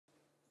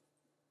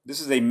This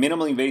is a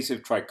minimally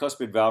invasive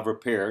tricuspid valve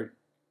repair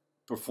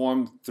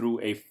performed through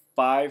a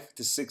 5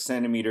 to 6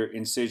 centimeter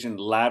incision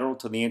lateral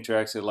to the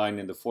interaxial line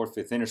in the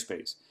 4/5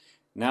 interspace.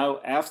 Now,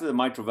 after the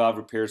mitral valve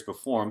repair is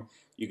performed,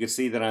 you can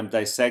see that I'm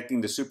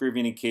dissecting the superior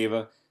vena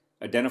cava,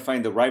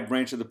 identifying the right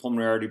branch of the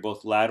pulmonary artery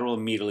both lateral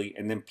and medially,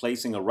 and then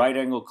placing a right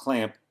angle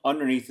clamp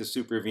underneath the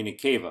superior vena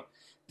cava.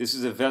 This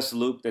is a vessel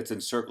loop that's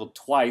encircled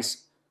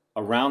twice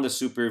around the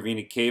superior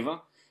vena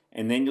cava,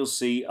 and then you'll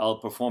see I'll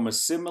perform a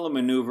similar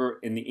maneuver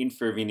in the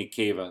inferior vena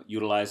cava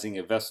utilizing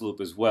a vessel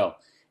loop as well.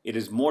 It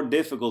is more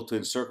difficult to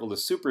encircle the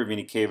superior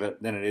vena cava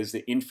than it is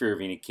the inferior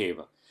vena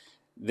cava.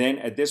 Then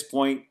at this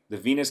point, the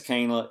venous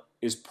cannula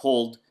is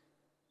pulled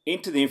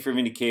into the inferior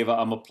vena cava.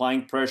 I'm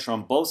applying pressure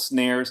on both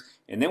snares,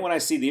 and then when I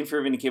see the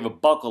inferior vena cava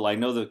buckle, I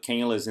know the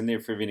cannula is in the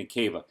inferior vena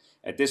cava.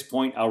 At this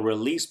point, I'll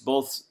release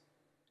both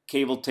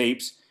caval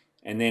tapes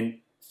and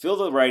then fill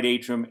the right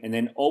atrium and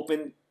then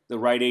open the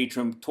right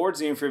atrium towards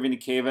the inferior vena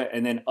cava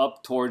and then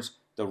up towards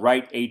the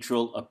right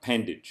atrial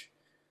appendage.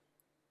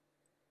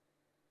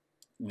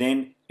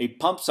 Then a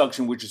pump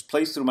suction, which is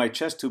placed through my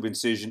chest tube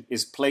incision,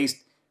 is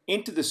placed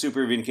into the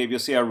superior vena cava. You'll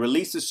see I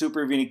release the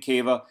superior vena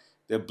cava.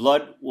 The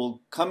blood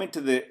will come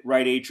into the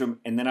right atrium,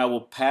 and then I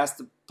will pass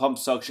the pump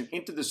suction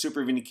into the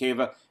superior vena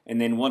cava, and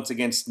then once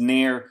again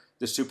snare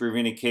the superior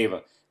vena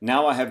cava.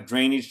 Now I have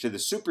drainage to the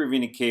superior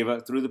vena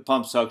cava through the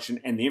pump suction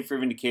and the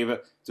inferior vena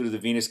cava through the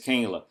venous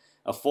cannula.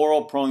 A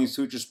 4-hole prolonging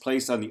suture is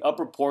placed on the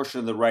upper portion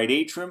of the right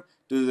atrium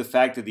due to the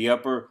fact that the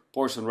upper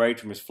portion of the right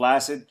atrium is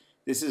flaccid.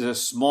 This is a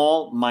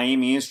small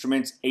Miami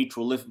Instruments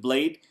atrial lift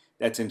blade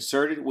that's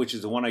inserted, which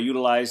is the one I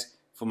utilize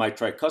for my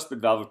tricuspid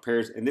valve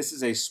repairs. And this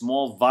is a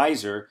small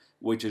visor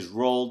which is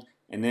rolled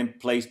and then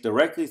placed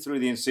directly through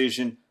the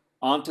incision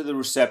onto the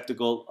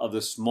receptacle of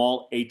the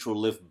small atrial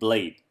lift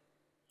blade.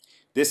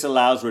 This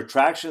allows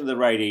retraction of the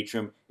right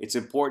atrium. It's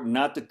important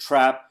not to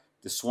trap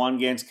the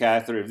Swan-Ganz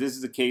catheter. If this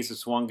is the case, the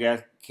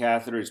Swan-Ganz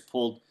catheter is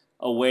pulled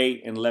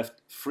away and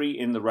left free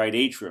in the right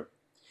atrium.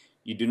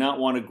 You do not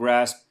want to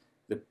grasp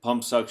the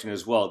pump suction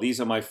as well.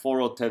 These are my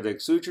 4-hole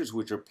Tevdek sutures,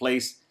 which are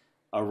placed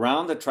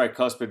around the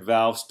tricuspid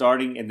valve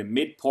starting in the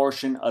mid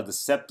portion of the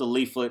septal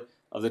leaflet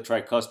of the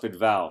tricuspid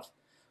valve.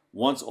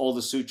 Once all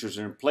the sutures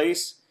are in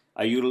place,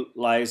 I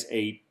utilize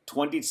a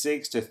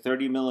 26 to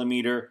 30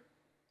 millimeter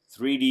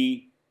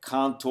 3D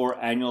contour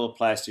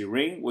annuloplasty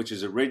ring, which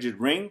is a rigid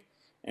ring.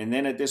 And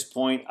then at this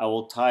point, I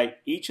will tie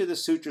each of the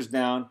sutures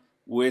down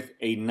with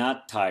a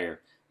knot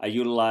tire. I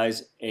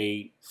utilize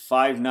a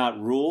 5-knot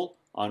rule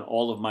on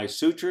all of my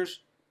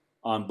sutures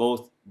on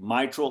both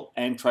mitral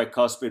and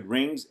tricuspid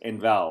rings and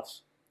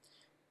valves.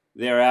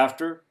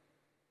 Thereafter,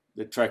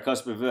 the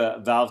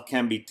tricuspid valve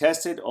can be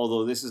tested,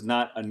 although this is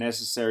not a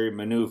necessary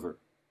maneuver.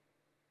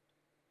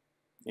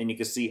 And you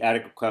can see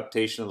adequate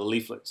coaptation of the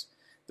leaflets.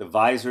 The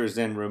visor is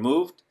then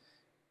removed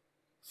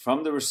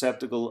from the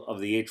receptacle of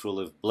the atrial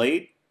lift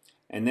blade.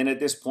 And then at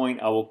this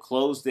point, I will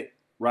close the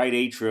right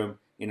atrium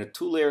in a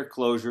 2-layer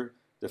closure.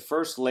 The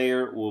first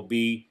layer will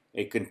be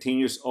a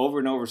continuous over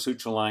and over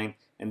suture line,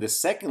 and the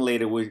second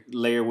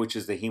layer, which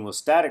is the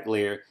hemostatic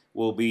layer,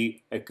 will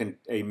be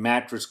a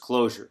mattress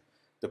closure.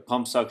 The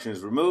pump suction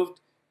is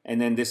removed, and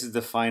then this is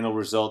the final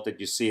result that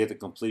you see at the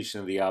completion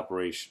of the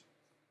operation.